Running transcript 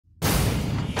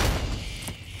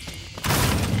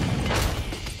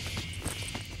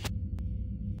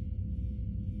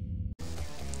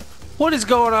What is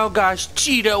going on, guys?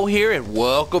 Cheeto here, and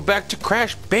welcome back to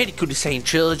Crash Bandicoot Insane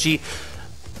Trilogy.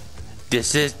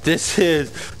 This is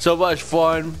so much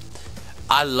fun.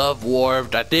 I love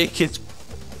Warped. I think it's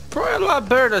probably a lot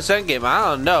better than the second game. I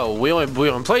don't know. We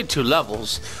only played 2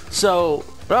 levels. So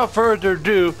without further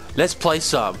ado, let's play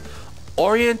some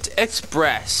Orient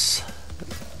Express.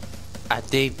 I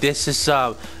think this is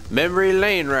some memory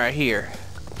lane right here.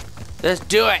 Let's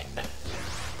do it.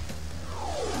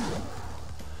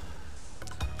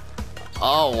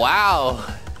 Oh wow,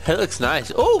 it looks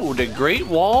nice. Oh, the Great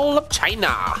Wall of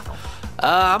China.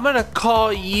 I'm gonna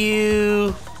call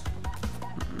you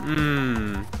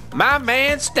my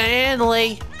man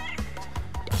Stanley.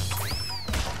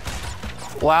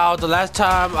 Wow, the last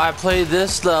time I played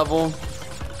this level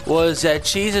was at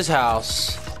Cheese's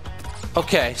house.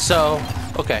 Okay, so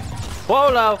okay.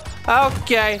 Whoa,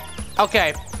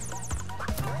 okay.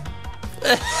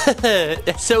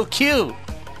 It's so cute.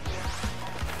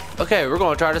 Okay, we're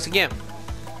gonna try this again.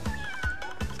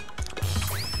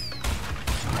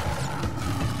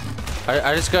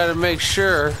 I just gotta make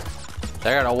sure. I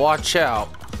gotta watch out.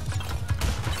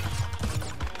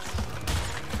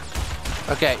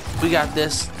 Okay, we got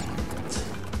this.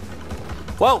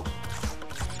 Whoa!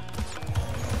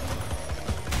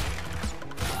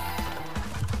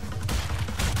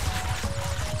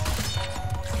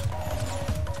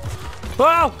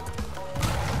 Whoa!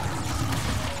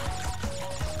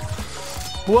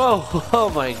 Whoa,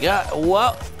 oh my god,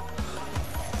 whoa.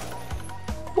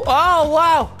 Oh,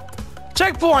 wow.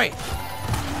 Checkpoint.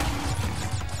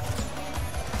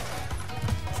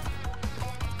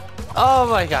 Oh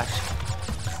my gosh.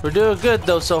 We're doing good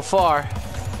though so far.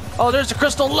 Oh, there's the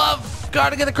crystal love.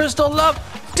 Gotta get the crystal love.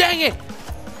 Dang it.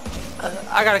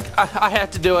 I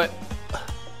had to do it.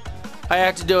 I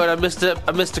had to do it. I missed it.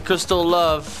 I missed the crystal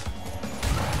love.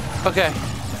 Okay.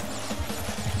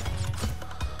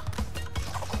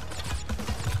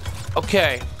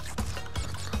 Okay.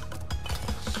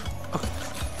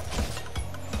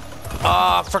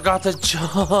 I forgot to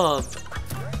jump.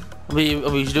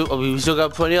 We still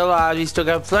got plenty of lives. We still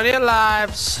got plenty of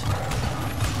lives.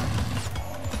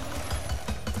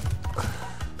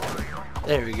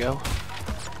 There we go.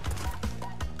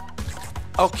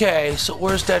 Okay, so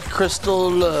where's that crystal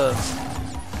love?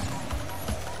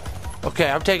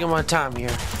 Okay, I'm taking my time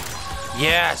here.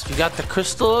 Yes, we got the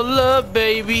crystal of love,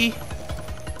 baby.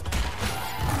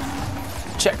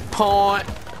 Checkpoint.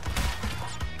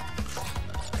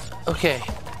 Okay.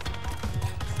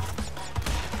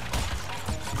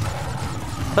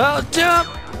 Oh, jump!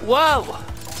 Whoa!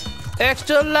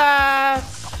 Extra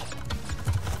life!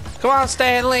 Come on,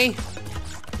 Stanley!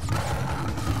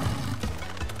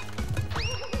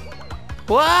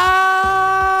 Whoa!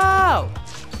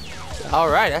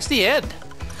 Alright, that's the end.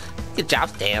 Good job,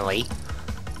 Stanley.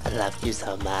 I love you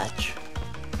so much.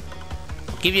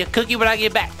 I'll give you a cookie when I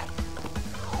get back.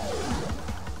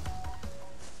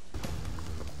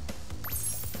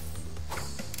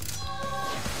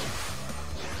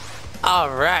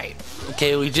 Alright,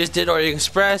 okay, we just did Orient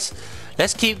Express.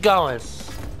 Let's keep going.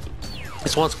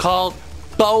 This one's called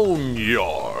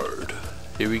Boneyard.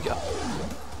 Here we go.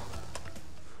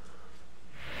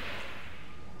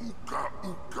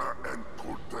 Uka and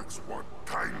Cortex want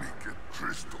tiny get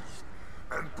crystals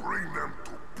and bring them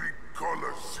to big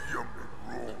Colosseum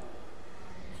in Rome.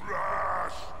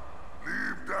 Crash!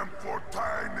 Leave them for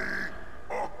Tiny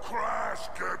or Crash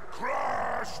get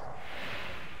crushed!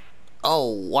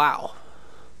 Oh wow.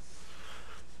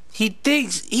 He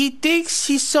thinks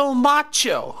he's so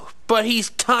macho, but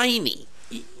he's tiny.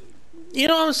 You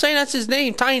know what I'm saying? That's his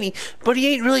name, Tiny, but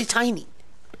he ain't really tiny.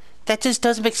 That just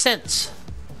doesn't make sense.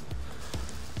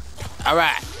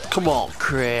 Alright, come on,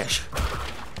 Crash.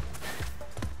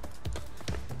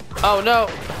 Oh no.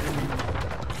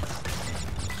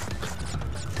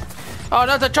 Oh,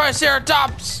 not the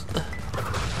Triceratops!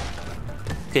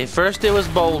 Okay, first it was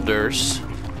boulders.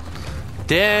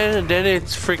 Then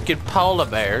it's freaking polar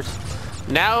bears.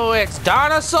 Now it's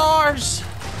dinosaurs.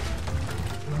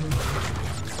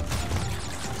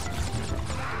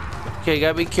 Okay,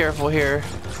 gotta be careful here.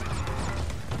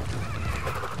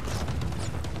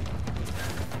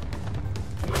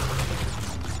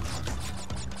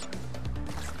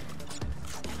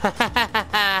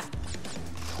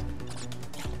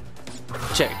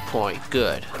 Checkpoint,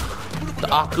 good. The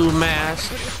Aku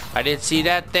mask. I didn't see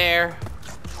that there.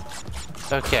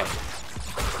 Okay.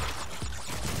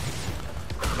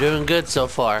 Doing good so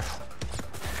far.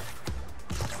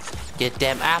 Get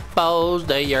them apples,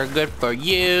 they are good for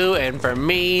you and for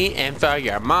me and for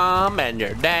your mom and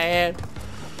your dad.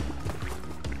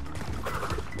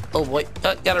 Oh wait,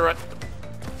 gotta run.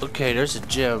 Okay, there's a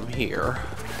gem here.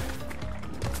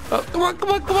 Oh, come on,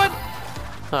 come on, come on.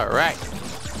 All right.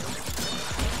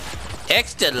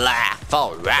 Extra life,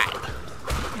 all right.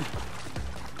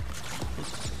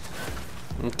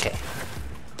 Okay.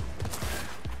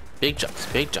 Big jumps,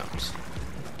 big jumps.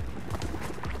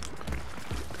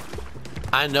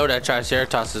 I know that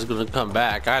Triceratops is gonna come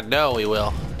back. I know he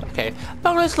will. Okay,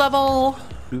 bonus level.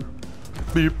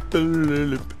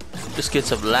 Just get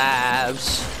some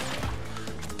lives.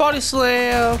 Body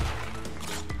slam.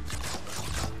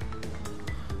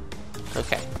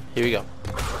 Okay, here we go.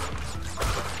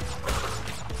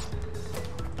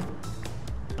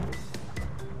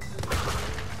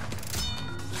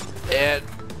 And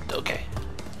okay,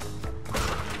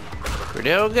 we're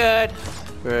doing good.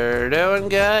 We're doing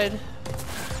good.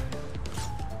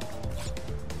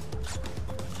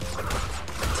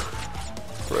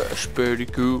 Crash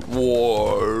Bandicoot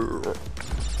War.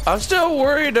 I'm still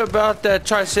worried about that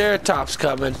Triceratops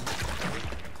coming.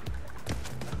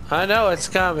 I know it's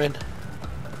coming.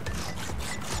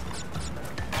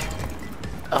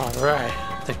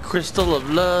 Alright, the Crystal of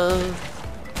Love.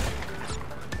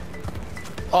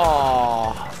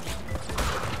 Aww.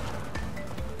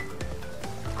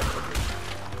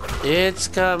 It's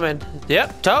coming.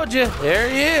 Yep, told you. There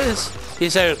he is. He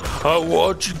said, I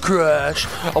want you, Crash.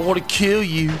 I want to kill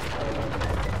you.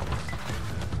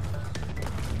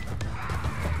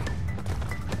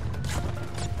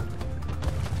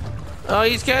 Oh,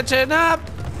 he's catching up.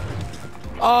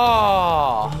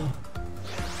 Oh,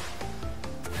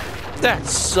 that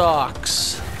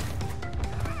sucks.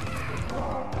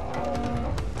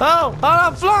 Oh,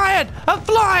 I'm flying. I'm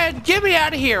flying. Get me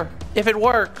out of here. If it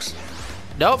works.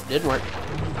 Nope, didn't work.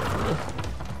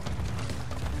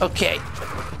 Okay.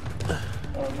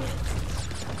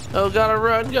 Oh, gotta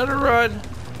run, gotta run.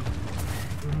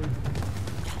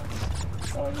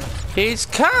 He's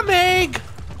coming!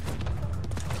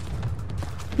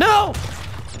 No!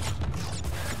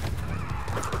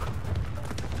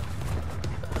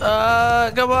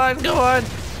 Come on, come on.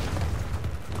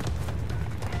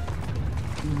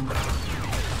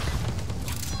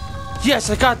 Yes,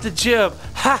 I got the gem.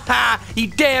 Ha ha! You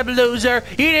damn loser!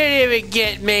 You didn't even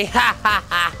get me! Ha ha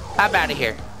ha! I'm out of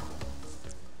here.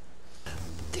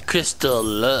 The Crystal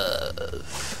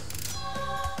Love.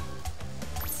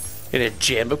 And a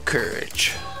gem of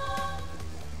courage.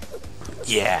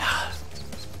 Yeah.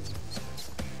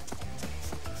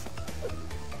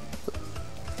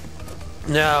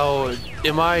 Now,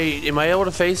 am I able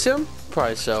to face him?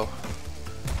 Probably so.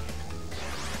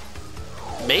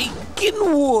 Making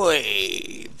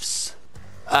waves.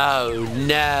 Oh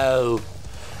no.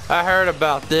 I heard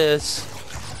about this.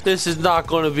 This is not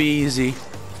going to be easy.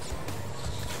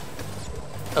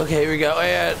 Okay, here we go.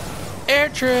 And air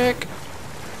trick.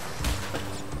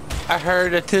 I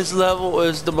heard that this level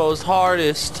is the most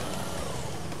hardest.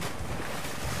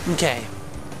 Okay.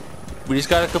 We just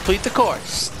got to complete the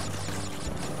course.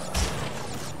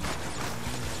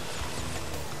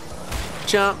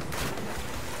 Jump.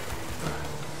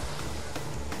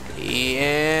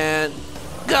 And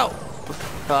go.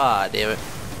 Ah, damn it.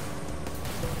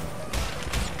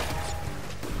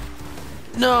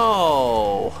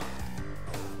 No.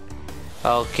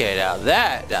 Okay, now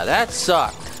that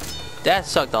sucked. That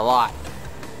sucked a lot.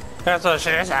 That's what she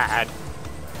said.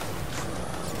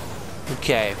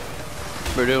 Okay.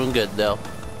 We're doing good though.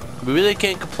 We really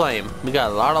can't complain. We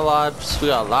got a lot of lives. We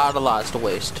got a lot of lives to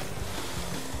waste.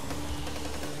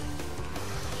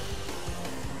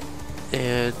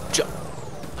 And jump.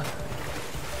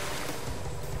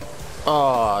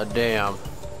 Oh, damn.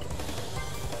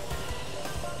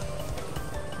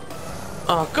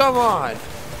 Oh, come on.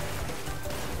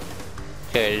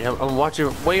 Okay, I'm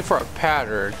waiting for a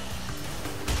pattern.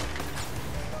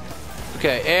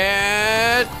 Okay,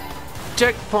 and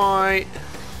checkpoint.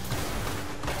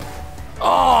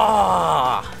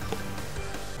 Oh!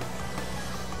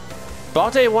 But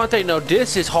I'll tell you one thing, though,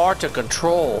 this is hard to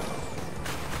control.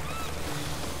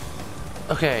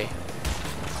 Okay.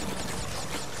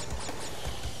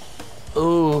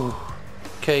 Ooh.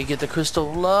 Okay, get the Crystal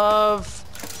of Love.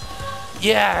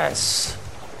 Yes!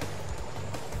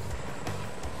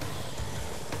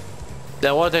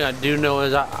 Now, one thing I do know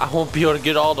is I won't be able to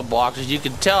get all the boxes. You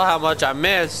can tell how much I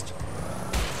missed.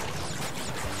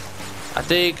 I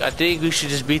think we should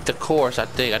just beat the course. I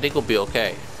think we'll be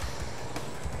okay.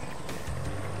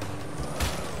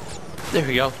 There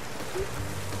we go.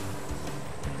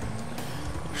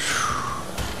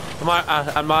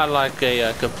 I'm not like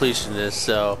a completionist,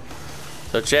 so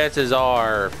chances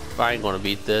are I ain't gonna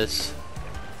beat this.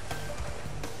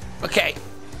 Okay,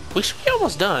 we should be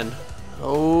almost done.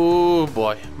 Oh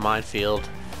boy, minefield.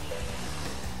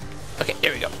 Okay,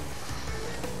 there we go.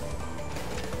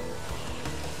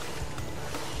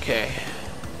 Okay.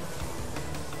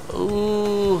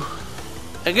 Ooh.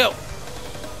 And go.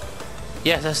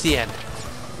 Yes, that's the end.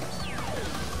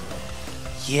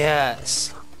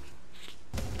 Yes.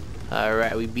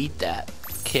 Alright, we beat that.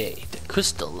 Okay, the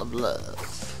crystal of love.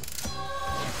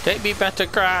 Take me back to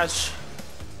Crash.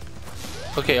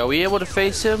 Okay, are we able to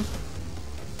face him?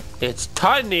 It's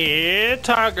Tiny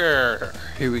Tiger.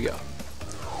 Here we go.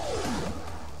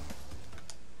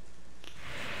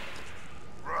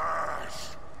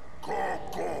 Crash!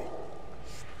 Coco!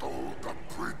 Stole the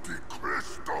pretty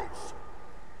crystals!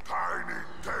 Tiny,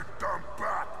 take them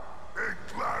back in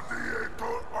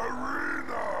Gladiator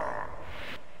Arena!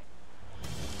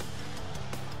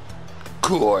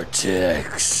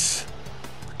 Cortex.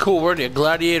 Cool, we're in the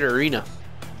Gladiator Arena.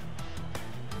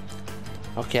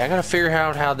 Okay, I gotta figure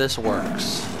out how this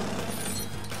works.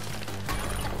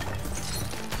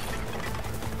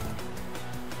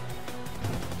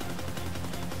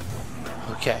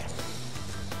 Okay.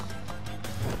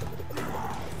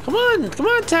 Come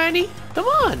on, Tiny. Come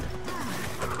on.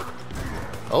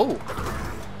 Oh.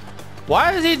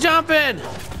 Why is he jumping?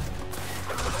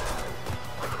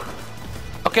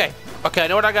 Okay, I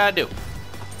know what I gotta do.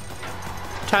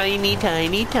 Tiny,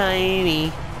 tiny,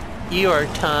 tiny. You are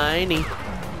tiny.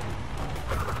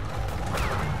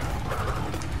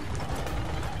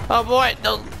 Oh boy,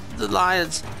 no, the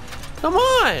lions. Come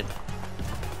on.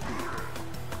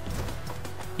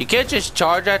 You can't just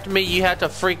charge after me, you have to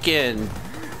freaking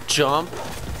jump.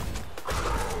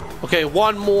 Okay,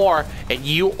 one more and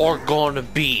you are gonna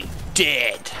be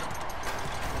dead.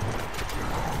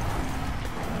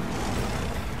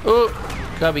 Oh,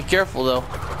 gotta be careful though.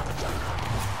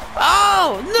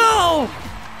 Oh, no!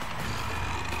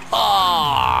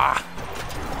 Ah!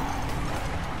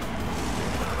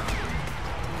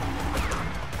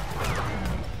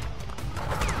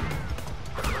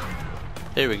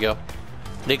 There we go.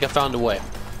 I think I found a way.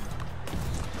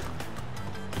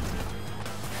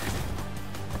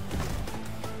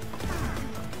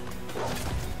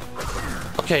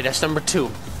 Okay, that's number 2.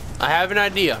 I have an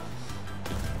idea.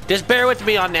 Just bear with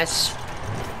me on this.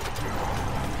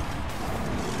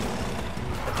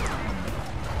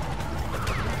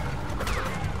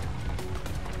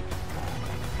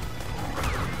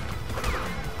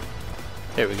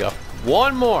 There we go.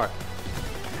 One more.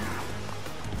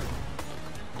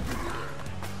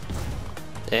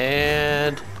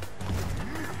 And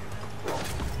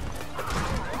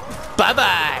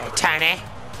bye-bye, Tiny.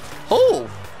 Oh,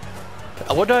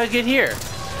 what do I get here?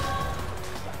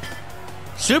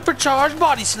 Supercharged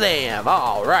body slam.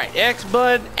 All right, X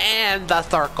button and the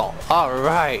circle. All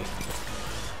right,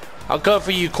 I'll come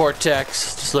for you,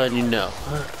 Cortex. Just letting you know.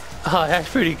 Oh, that's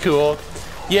pretty cool.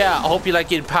 Yeah, I hope you like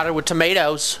getting powdered with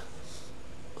tomatoes.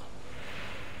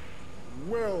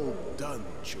 Well done,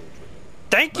 children.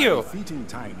 Thank you. By defeating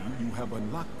Tiny, you have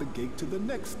unlocked the gate to the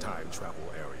next time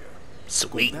travel area.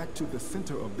 Sweet. Go back to the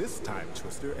center of this time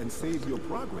twister and save your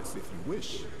progress if you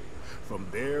wish. From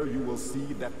there, you will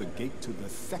see that the gate to the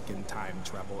second time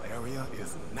travel area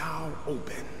is now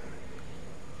open.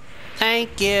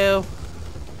 Thank you.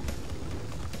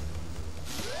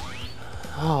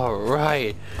 All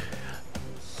right.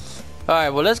 All right,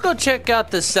 well, let's go check out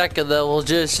the second level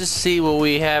just to see what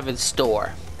we have in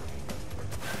store.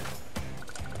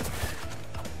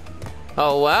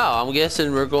 Oh, wow. I'm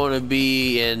guessing we're going to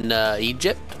be in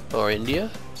Egypt or India.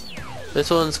 This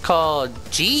one's called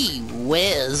Gee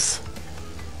Whiz.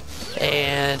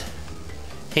 And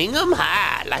Hang 'em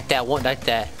High. Like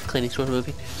that Clint Eastwood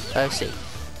movie. Let's see.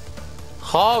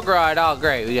 Hog Ride. Oh,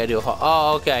 great. We got to do a hog.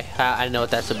 Oh, okay. I know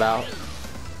what that's about.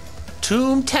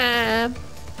 Tomb Time.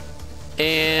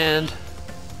 And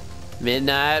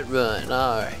Midnight Run.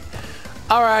 Alright.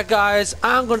 Alright guys,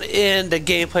 I'm going to end the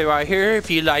gameplay right here. If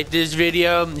you like this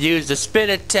video, use the spin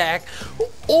attack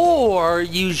or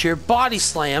use your body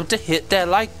slam to hit that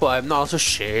like button. Also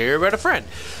share with a friend.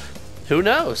 Who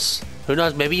knows? Who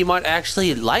knows? Maybe you might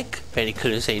actually like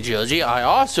Bandicoot Insane Trilogy. I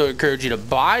also encourage you to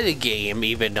buy the game,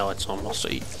 even though it's almost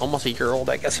a year old,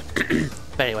 I guess.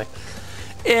 But anyway.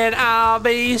 And I'll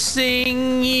be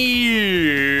seeing you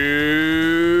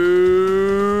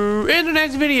in the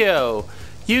next video.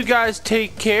 You guys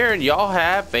take care and y'all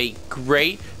have a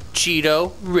great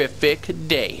Cheeto-rific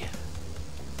day.